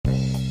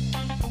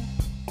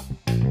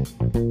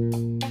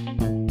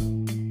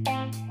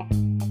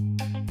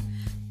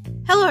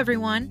Hello,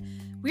 everyone.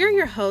 We are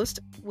your hosts,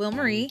 Will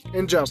Marie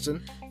and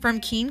Justin from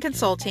Keene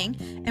Consulting,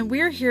 and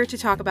we are here to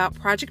talk about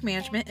project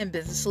management and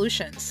business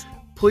solutions.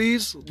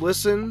 Please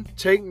listen,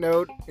 take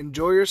note,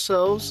 enjoy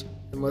yourselves,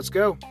 and let's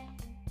go.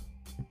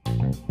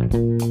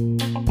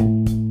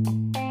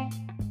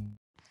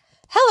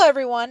 Hello,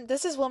 everyone.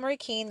 This is Will Marie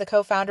Keene, the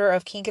co-founder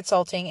of Keene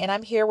Consulting, and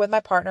I'm here with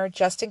my partner,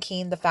 Justin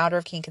Keene, the founder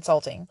of Keene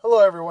Consulting. Hello,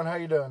 everyone. How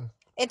you doing?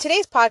 In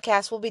today's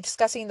podcast, we'll be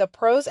discussing the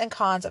pros and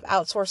cons of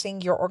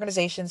outsourcing your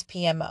organization's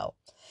PMO.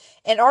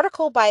 An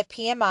article by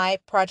PMI,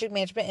 Project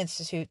Management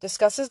Institute,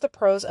 discusses the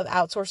pros of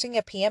outsourcing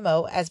a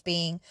PMO as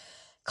being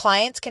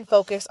clients can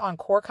focus on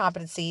core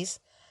competencies,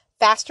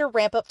 faster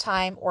ramp-up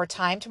time or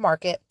time to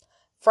market,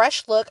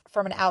 fresh look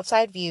from an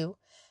outside view,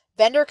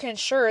 vendor can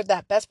ensure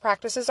that best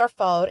practices are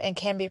followed and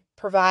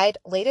provide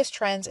latest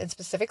trends in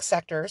specific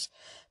sectors,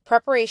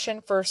 preparation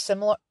for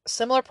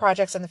similar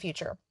projects in the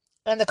future.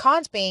 And the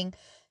cons being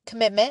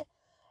commitment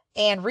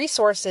and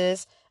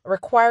resources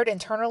required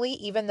internally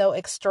even though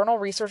external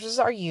resources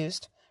are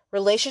used,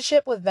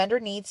 relationship with vendor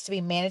needs to be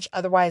managed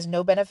otherwise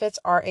no benefits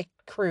are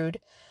accrued.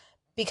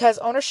 Because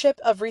ownership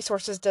of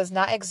resources does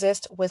not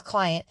exist with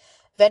client,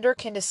 vendor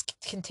can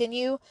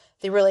discontinue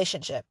the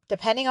relationship.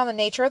 Depending on the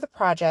nature of the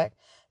project,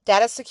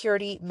 data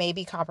security may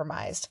be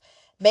compromised.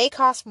 May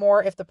cost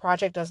more if the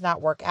project does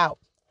not work out.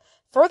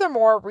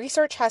 Furthermore,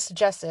 research has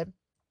suggested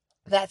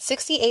that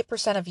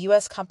 68% of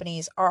U.S.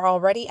 companies are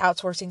already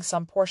outsourcing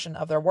some portion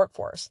of their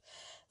workforce.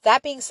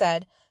 That being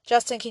said,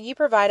 Justin, can you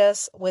provide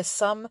us with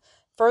some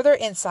further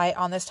insight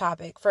on this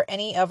topic for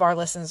any of our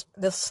listeners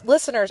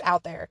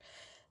out there?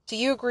 Do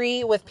you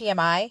agree with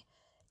PMI?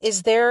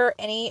 Is there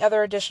any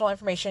other additional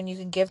information you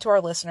can give to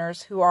our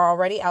listeners who are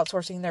already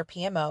outsourcing their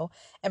PMO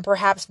and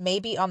perhaps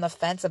may be on the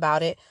fence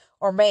about it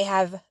or may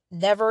have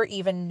never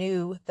even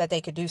knew that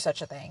they could do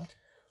such a thing?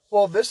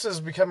 Well, this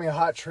is becoming a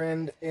hot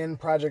trend in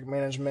project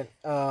management,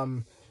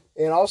 and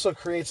also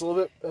creates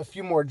a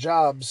few more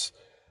jobs.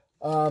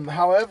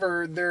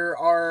 However, there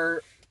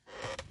are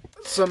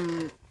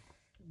some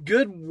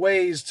good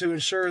ways to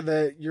ensure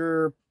that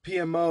your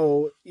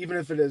PMO, even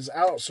if it is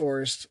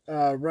outsourced,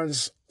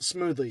 runs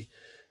smoothly.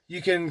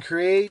 You can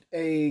create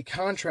a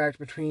contract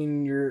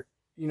between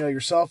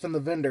yourself and the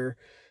vendor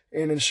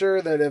and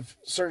ensure that if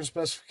certain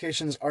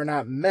specifications are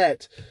not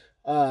met,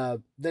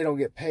 they don't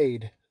get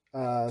paid.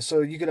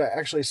 So you could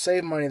actually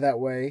save money that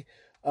way.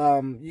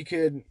 You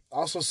could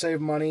also save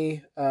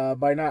money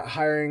by not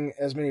hiring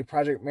as many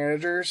project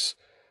managers,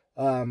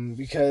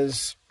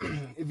 because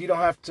if you don't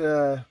have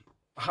to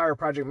hire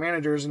project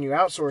managers and you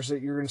outsource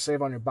it, you're going to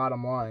save on your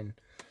bottom line.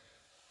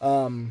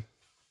 A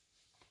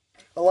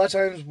lot of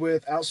times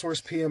with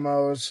outsourced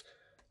PMOs,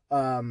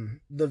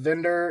 the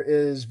vendor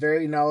is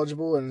very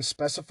knowledgeable and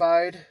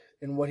specified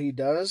in what he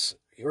does,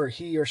 or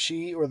he or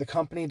she or the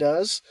company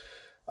does.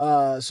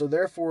 So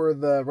therefore,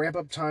 the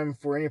ramp-up time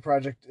for any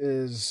project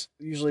is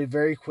usually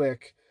very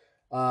quick,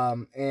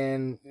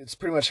 and it's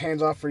pretty much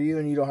hands-off for you,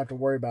 and you don't have to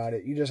worry about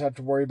it. You just have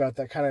to worry about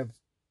that kind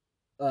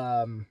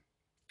of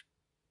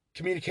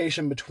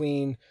communication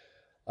between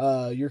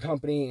your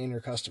company and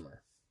your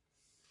customer.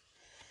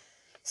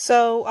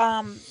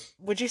 So,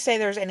 would you say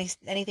there's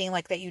anything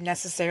like that you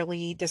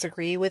necessarily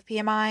disagree with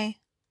PMI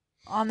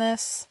on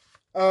this?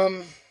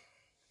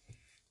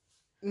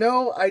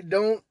 No, I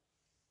don't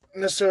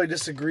necessarily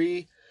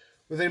disagree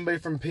with anybody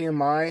from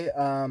PMI.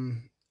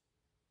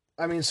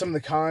 I mean, some of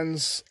the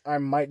cons I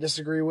might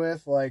disagree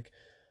with, like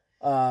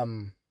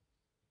the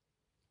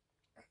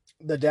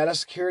data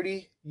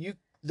security.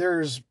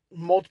 There's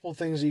multiple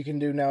things you can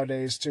do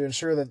nowadays to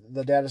ensure that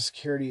the data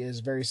security is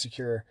very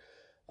secure.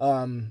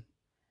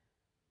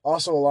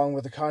 Also, along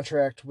with the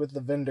contract with the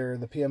vendor,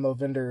 the PMO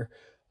vendor,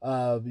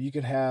 you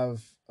can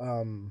have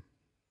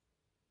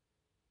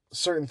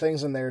certain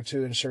things in there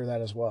to ensure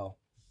that as well.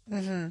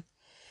 Mm-hmm.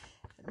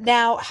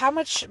 Now, how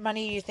much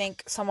money do you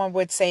think someone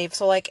would save?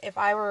 So, like, if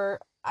I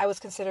was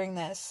considering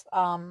this,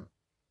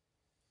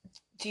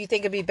 do you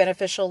think it'd be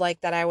beneficial,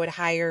 like, that I would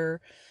have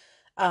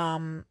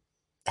a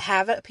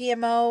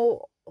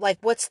PMO? Like,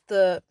 what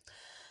am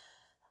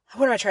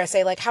I trying to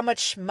say? Like, how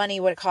much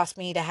money would it cost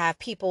me to have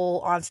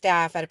people on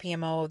staff at a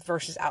PMO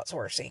versus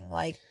outsourcing?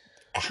 Like,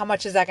 how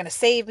much is that going to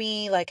save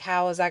me? Like,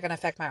 how is that going to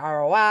affect my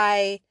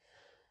ROI?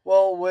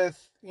 Well,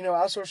 with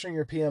outsourcing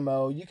your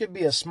PMO, you could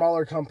be a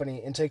smaller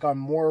company and take on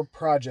more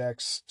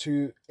projects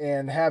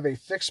and have a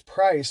fixed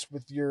price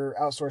with your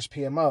outsourced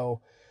PMO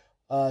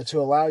to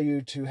allow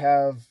you to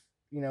have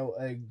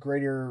a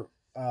greater.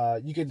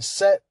 You could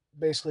set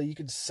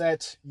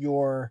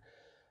your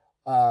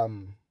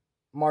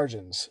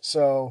margins.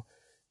 So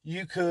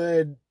you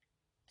could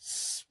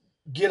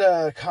get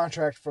a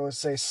contract for, let's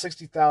say,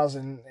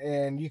 $60,000,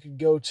 and you could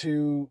go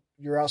to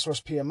your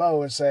outsourced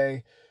PMO and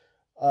say,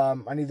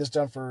 I need this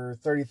done for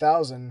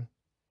 $30,000,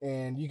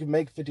 and you can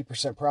make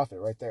 50% profit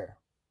right there.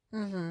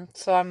 Mm-hmm.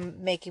 So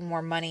I'm making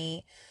more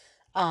money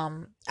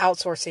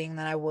outsourcing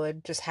than I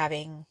would just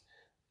having.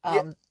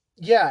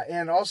 Yeah,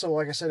 and also,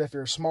 like I said, if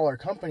you're a smaller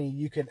company,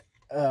 you could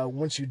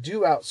once you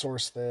do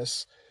outsource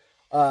this,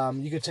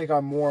 you could take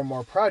on more and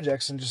more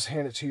projects and just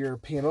hand it to your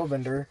PMO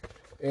vendor,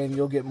 and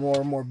you'll get more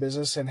and more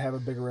business and have a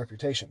bigger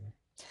reputation.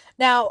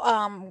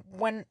 Now,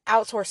 when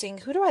outsourcing,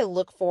 who do I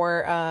look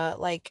for,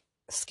 like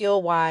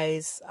skill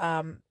wise?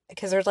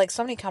 Because there's like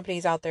so many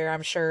companies out there,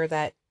 I'm sure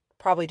that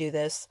probably do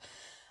this.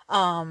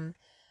 Um,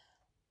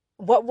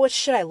 what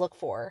should I look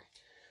for?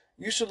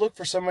 You should look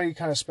for somebody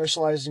kind of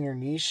specialized in your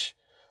niche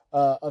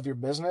of your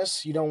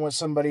business. You don't want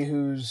to look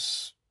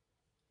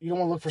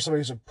for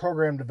somebody who's a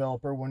program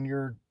developer when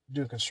you're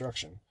doing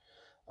construction.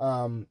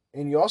 And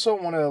you also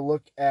want to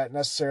look at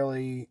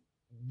necessarily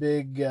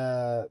big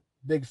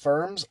big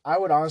firms. I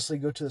would honestly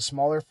go to the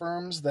smaller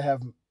firms that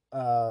have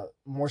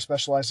more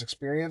specialized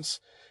experience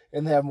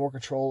and they have more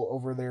control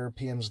over their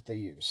PMs that they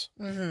use.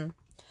 Mm-hmm.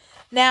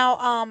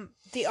 Now,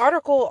 the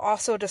article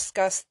also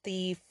discussed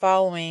the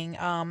following.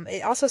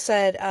 It also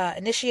said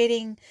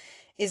initiating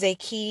is a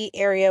key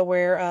area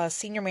where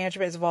senior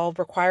management is involved,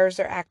 requires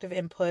their active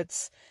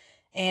inputs,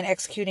 and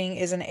executing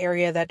is an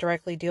area that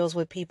directly deals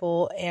with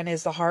people and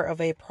is the heart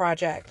of a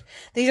project.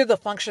 These are the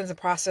functions and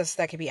process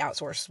that can be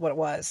outsourced, what it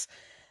was.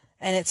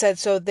 And it said,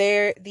 so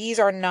these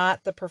are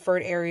not the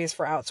preferred areas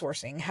for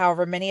outsourcing.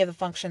 However, many of the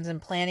functions in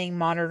planning,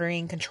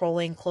 monitoring,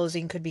 controlling,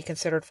 closing could be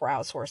considered for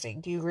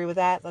outsourcing. Do you agree with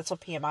that? That's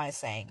what PMI is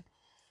saying.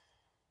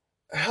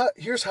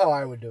 Here's how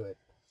I would do it.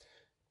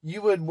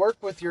 You would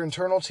work with your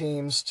internal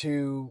teams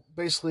to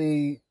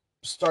basically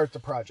start the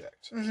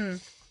project.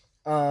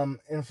 Mm-hmm.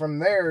 And from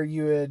there,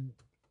 you would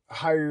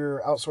hire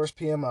your outsourced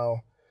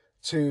PMO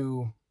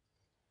to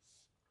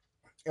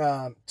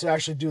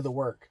actually do the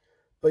work.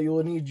 But you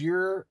will need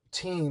your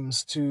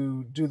teams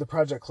to do the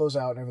project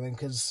closeout and everything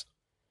because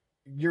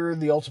you're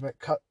the ultimate.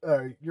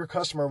 Your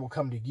customer will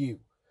come to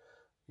you.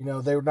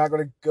 They're not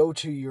going to go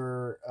to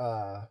your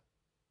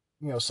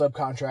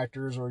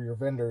subcontractors or your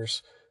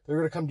vendors. They're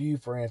going to come to you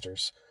for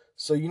answers.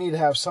 So you need to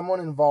have someone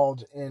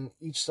involved in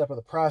each step of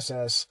the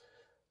process.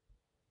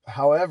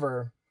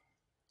 However,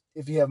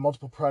 if you have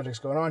multiple projects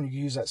going on, you can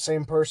use that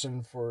same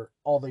person for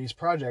all these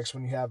projects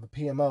when you have a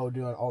PMO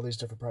doing all these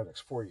different projects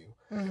for you.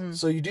 Mm-hmm.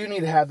 So you do need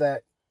to have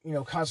that,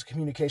 constant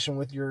communication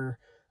with your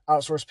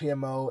outsourced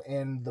PMO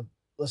and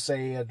let's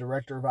say a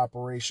director of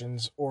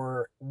operations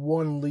or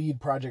one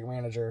lead project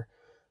manager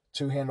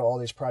to handle all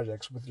these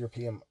projects with your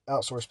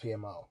outsourced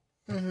PMO.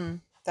 Mm-hmm.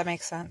 That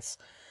makes sense.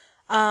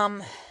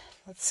 Let's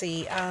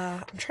see.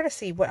 I'm trying to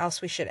see what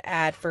else we should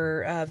add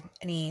for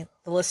the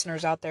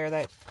listeners out there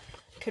that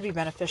could be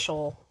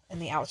beneficial in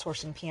the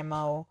outsourcing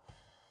PMO,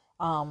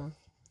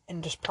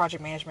 and just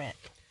project management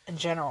in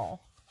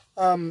general.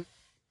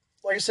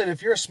 Like I said,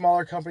 if you're a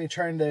smaller company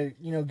trying to,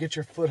 get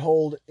your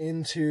foothold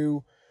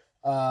into,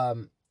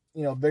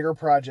 bigger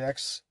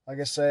projects, like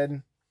I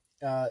said,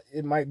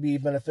 it might be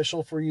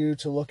beneficial for you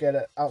to look at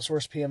an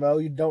outsourced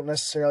PMO. You don't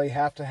necessarily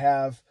have to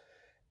have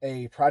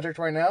a project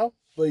right now,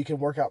 but you can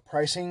work out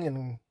pricing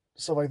and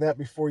stuff like that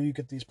before you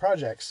get these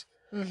projects.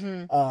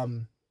 Mm-hmm.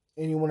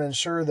 And you want to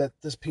ensure that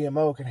this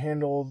PMO can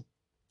handle,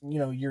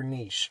 your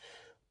niche.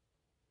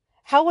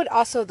 How would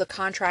also the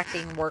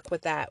contracting work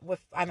with that?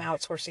 If I'm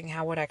outsourcing,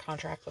 how would I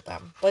contract with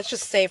them? Let's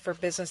just say for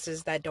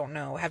businesses that don't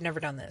know, have never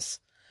done this.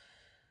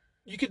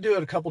 You could do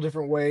it a couple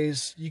different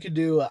ways. You could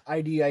do a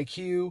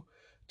IDIQ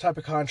type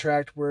of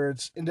contract where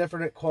it's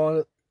indefinite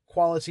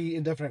quality,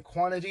 indefinite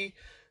quantity.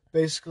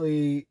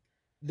 Basically,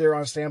 they're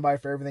on standby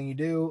for everything you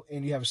do,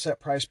 and you have a set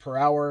price per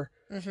hour.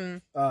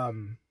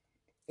 Mm-hmm.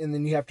 And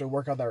then you have to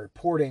work out that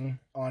reporting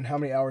on how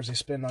many hours they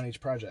spend on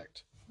each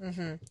project.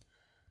 Mm-hmm.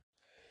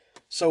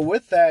 So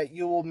with that,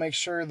 you will make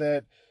sure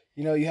that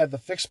you have the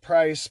fixed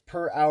price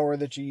per hour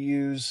that you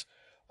use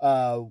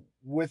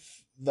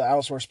with the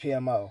outsourced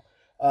PMO.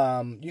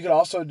 You could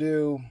also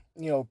do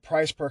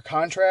price per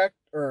contract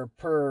or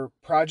per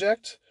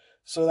project,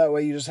 so that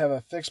way you just have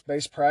a fixed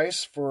base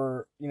price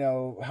for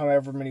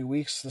however many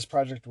weeks this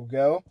project will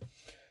go.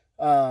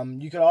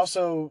 You could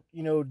also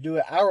do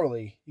it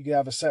hourly. You could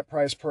have a set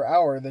price per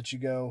hour that you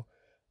go.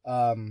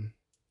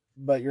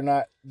 But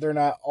they're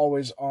not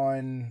always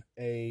on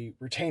a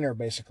retainer,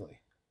 basically.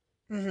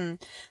 Mm-hmm.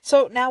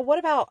 So now what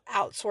about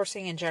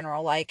outsourcing in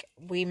general? Like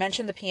we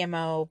mentioned the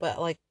PMO,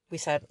 but like we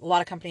said, a lot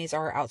of companies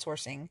are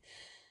outsourcing.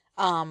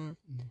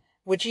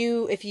 Would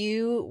you, if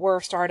you were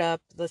a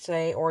startup, let's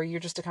say, or you're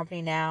just a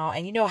company now,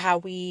 and you know how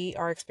we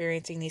are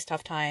experiencing these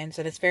tough times,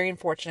 and it's very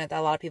unfortunate that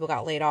a lot of people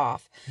got laid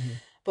off,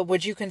 but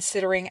would you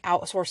considering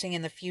outsourcing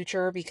in the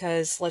future?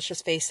 Because let's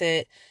just face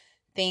it,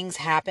 things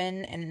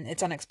happen and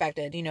it's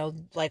unexpected,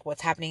 like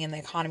what's happening in the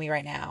economy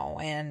right now.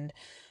 And,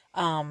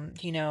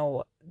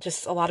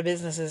 just a lot of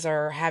businesses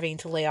are having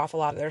to lay off a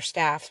lot of their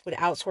staff. Would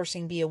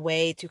outsourcing be a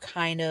way to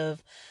kind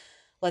of,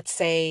 let's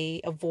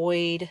say,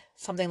 avoid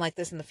something like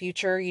this in the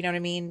future? You know what I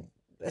mean?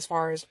 As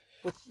far as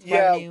with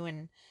revenue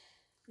and...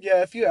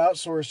 Yeah, if you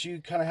outsource,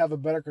 you kind of have a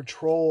better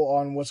control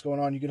on what's going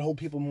on. You can hold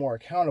people more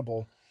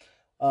accountable.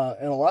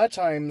 And a lot of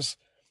times,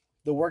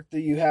 the work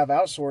that you have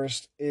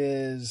outsourced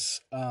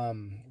is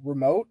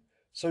remote,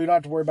 so you don't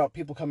have to worry about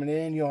people coming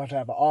in. You don't have to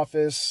have an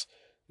office.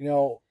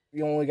 You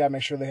only got to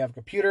make sure they have a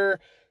computer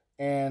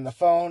and a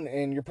phone,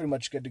 and you're pretty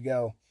much good to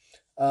go.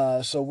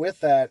 So with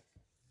that,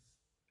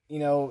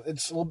 you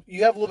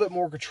have a little bit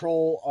more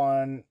control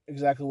on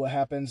exactly what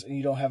happens, and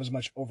you don't have as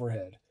much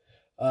overhead.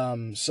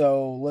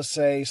 So let's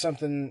say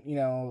something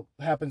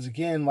happens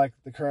again, like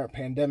the current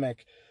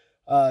pandemic.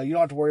 You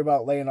don't have to worry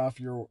about laying off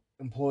your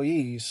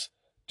employees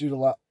due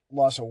to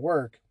loss of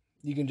work.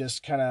 You can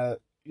just kind of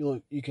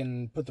you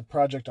can put the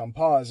project on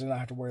pause and not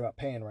have to worry about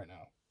paying right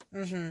now.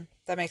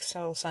 That makes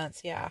total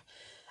sense. Yeah.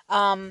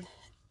 Um,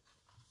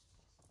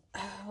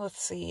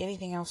 let's see.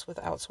 Anything else with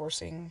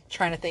outsourcing?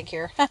 Trying to think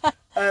here.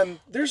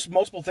 There's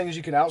multiple things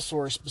you can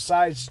outsource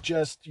besides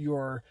just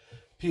your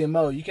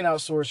PMO. You can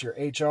outsource your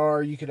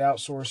HR. You could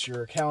outsource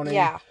your accounting.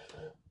 Yeah.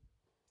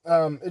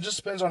 It just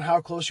depends on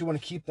how close you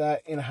want to keep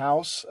that in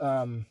house.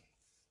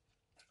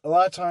 A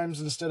lot of times,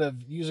 instead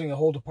of using a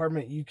whole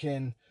department, you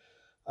can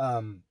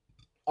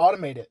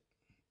automate it.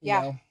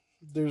 Yeah.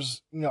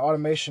 There's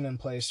automation in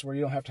place where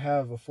you don't have to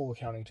have a full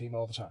accounting team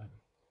all the time.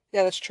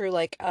 Yeah, that's true.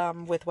 Like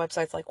with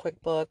websites like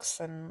QuickBooks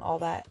and all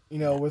that.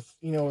 With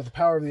the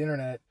power of the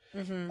internet,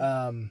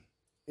 Mm-hmm.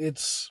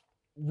 it's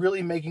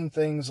really making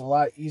things a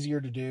lot easier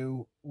to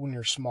do when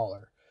you're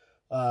smaller.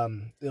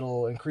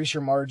 It'll increase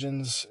your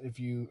margins if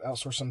you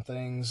outsource some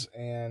things,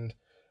 and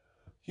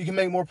you can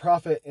make more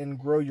profit and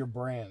grow your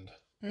brand.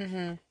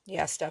 Mm-hmm.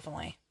 Yes,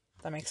 definitely.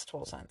 That makes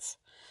total sense.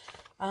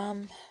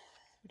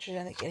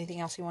 Anything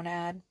else you want to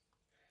add?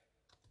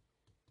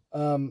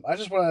 I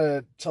just want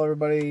to tell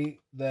everybody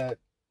that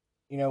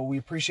we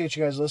appreciate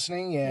you guys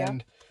listening,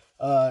 and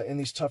in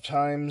these tough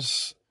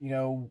times,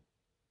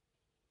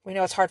 we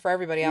know it's hard for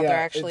everybody out there.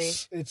 Actually,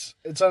 it's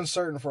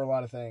uncertain for a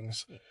lot of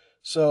things.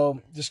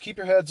 So just keep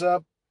your heads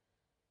up.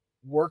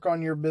 Work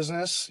on your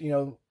business.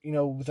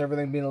 With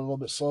everything being a little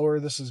bit slower,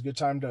 this is a good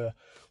time to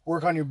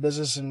work on your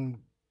business and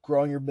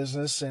growing your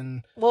business,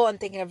 and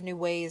thinking of new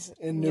ways,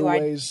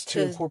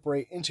 to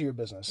incorporate into your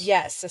business.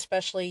 Yes,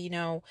 especially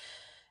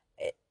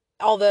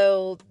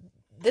although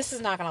this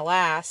is not going to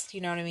last,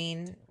 you know what I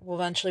mean?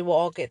 Eventually we'll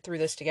all get through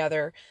this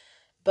together.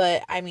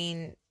 But I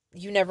mean,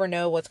 you never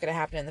know what's going to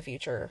happen in the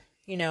future.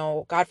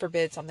 God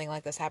forbid something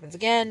like this happens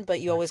again,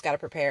 but you always got to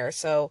prepare.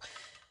 So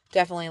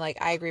definitely,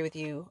 I agree with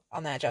you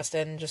on that,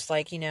 Justin. Just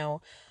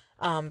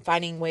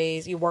finding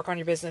ways, you work on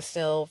your business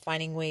still,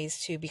 finding ways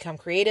to become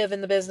creative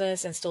in the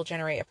business and still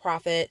generate a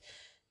profit.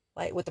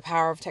 Like with the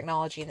power of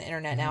technology and the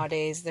internet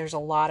nowadays, there's a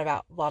lot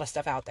of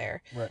stuff out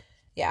there. Right.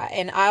 Yeah,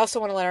 and I also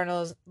want to let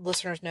our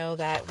listeners know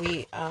that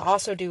we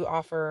also do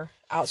offer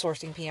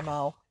outsourcing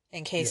PMO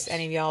in case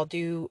any of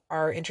y'all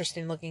are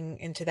interested in looking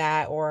into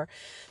that or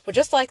would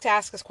just like to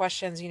ask us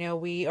questions.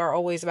 We are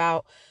always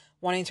about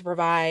wanting to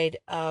provide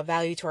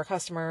value to our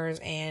customers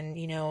and,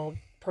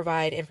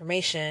 provide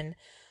information.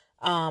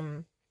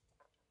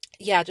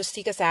 Just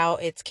seek us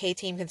out. It's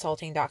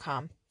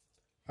kteamconsulting.com.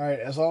 All right.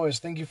 As always,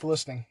 thank you for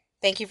listening.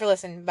 Thank you for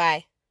listening.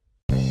 Bye.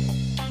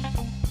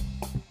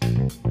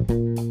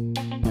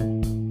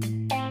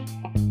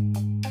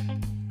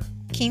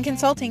 Keene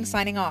Consulting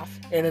signing off.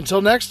 And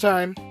until next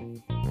time.